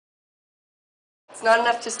It's not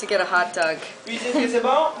enough just to get a hot dog.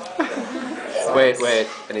 Wait,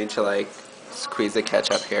 I need to like squeeze the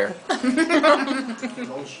ketchup here.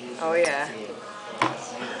 Oh yeah.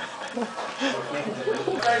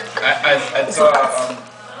 I saw.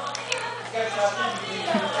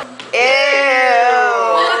 Ew.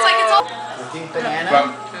 Oh, it's like it's all. Banana.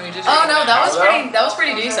 Oh no, that was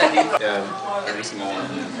pretty decent. Yeah. Every single one.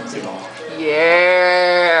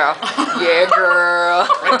 Yeah, yeah, girl.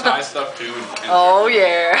 I tie stuff too. Oh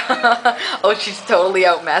yeah. Oh, she's totally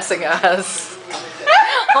out messing us.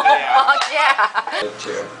 Oh fuck yeah. Good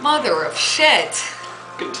too. Mother of shit.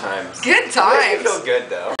 Good times. Good Makes times. me feel good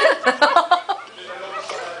though.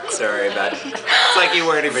 Sorry, but it's like you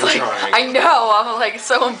weren't even trying. I know. I'm like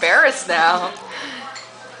so embarrassed now.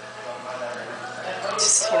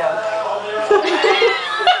 Just, you know.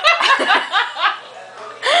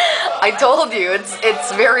 I told you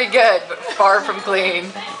it's very good, but far from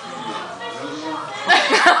clean.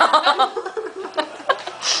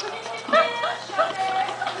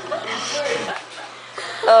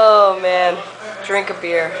 Oh man. Drink a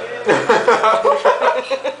beer.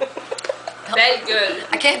 Very good.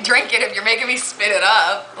 I can't drink it if you're making me spit it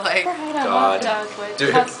up. Like, God.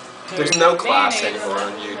 Dude, there's no class anymore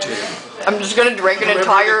on YouTube. I'm just gonna drink an Remember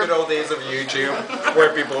entire. the good old days of YouTube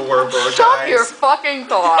where people wore bow ties Shut your fucking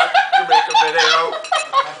thought. to make a video?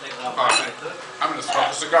 I'm gonna smoke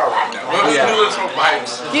a cigar right now. Let's smoke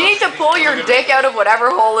pipes. You need to pull your dick out of whatever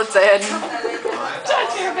hole it's in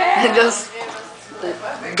and just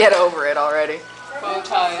get over it already. Bow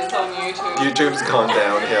ties on YouTube. YouTube's gone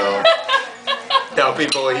downhill. Now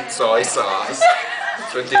people eat soy sauce.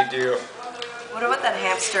 That's what they do. What about that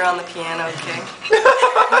hamster on the piano, King?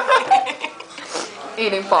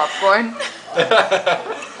 Eating popcorn.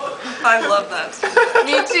 I love that.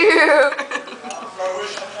 Me too.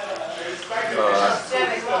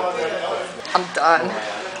 I'm done.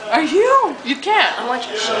 Are you? You can't. I want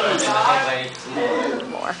your cheese. No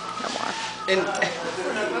more. You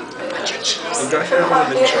guys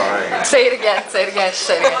haven't been trying. Say it again. Say it again.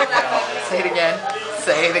 Say it again. Say it again.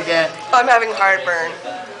 Say it again. I'm having heartburn.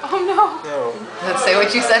 Oh no. No. Let's say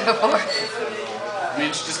what you said before. I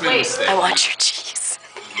mean, she just made a mistake. I want your cheese.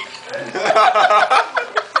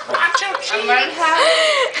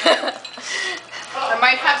 I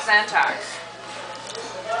might have Xanax.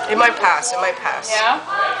 It might pass. It might pass. Yeah?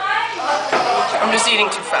 I'm just eating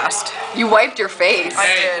too fast. You wiped your face. I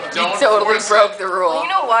Hey, did. You don't totally force broke it. the Well, rule. you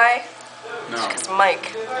know why? No, It's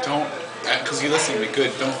Mike. don't. Because you listen to me.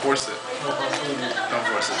 Good. Don't force it. Don't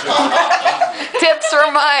force it. Tips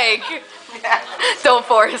for Mike. Don't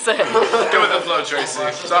force it. Go with the flow, Tracy.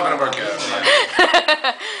 It's not gonna work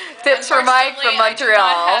out. Tips for Mike from I do not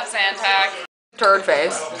Montreal. have Xanax. Turd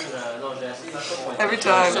face. Every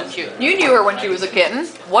time. So cute. You knew her when she was a kitten.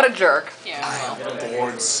 What a jerk. Yeah.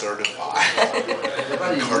 Board certified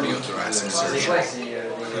cardiothoracic surgeon.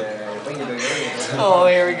 Oh,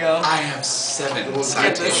 here we go. I have 7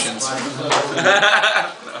 citations.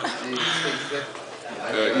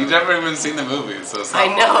 You've never even seen the movie, so it's not I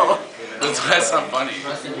know. funny. That's why it's not funny.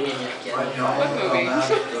 What movie?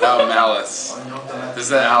 Oh, Malice. This is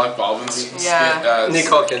that Alec Baldwin's Yeah.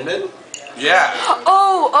 Nicole Kidman? Yeah.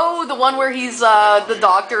 Oh, the one where he's the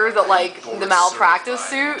doctor that like the malpractice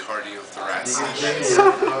suit. Cardiothoracic.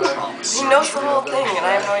 He knows the whole thing, and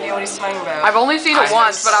I have no idea what he's talking about. I've only seen it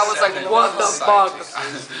once, but I was like, what the fuck?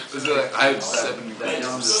 I have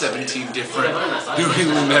 17 different New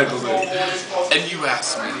England medical things. And you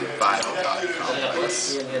asked me if I got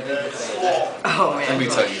complex. Oh Let man. me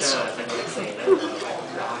tell you something.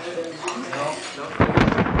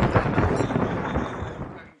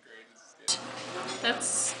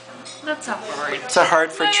 That's a heart. It's a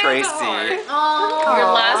heart for Tracy. Oh,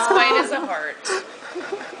 your last bite is a heart.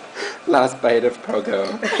 Last bite of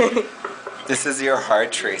Pogo. This is your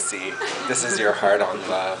heart, Tracy. This is your heart on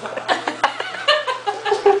love.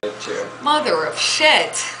 Good too. Mother of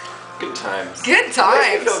shit. Good times. Good Makes me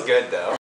times. feel good though.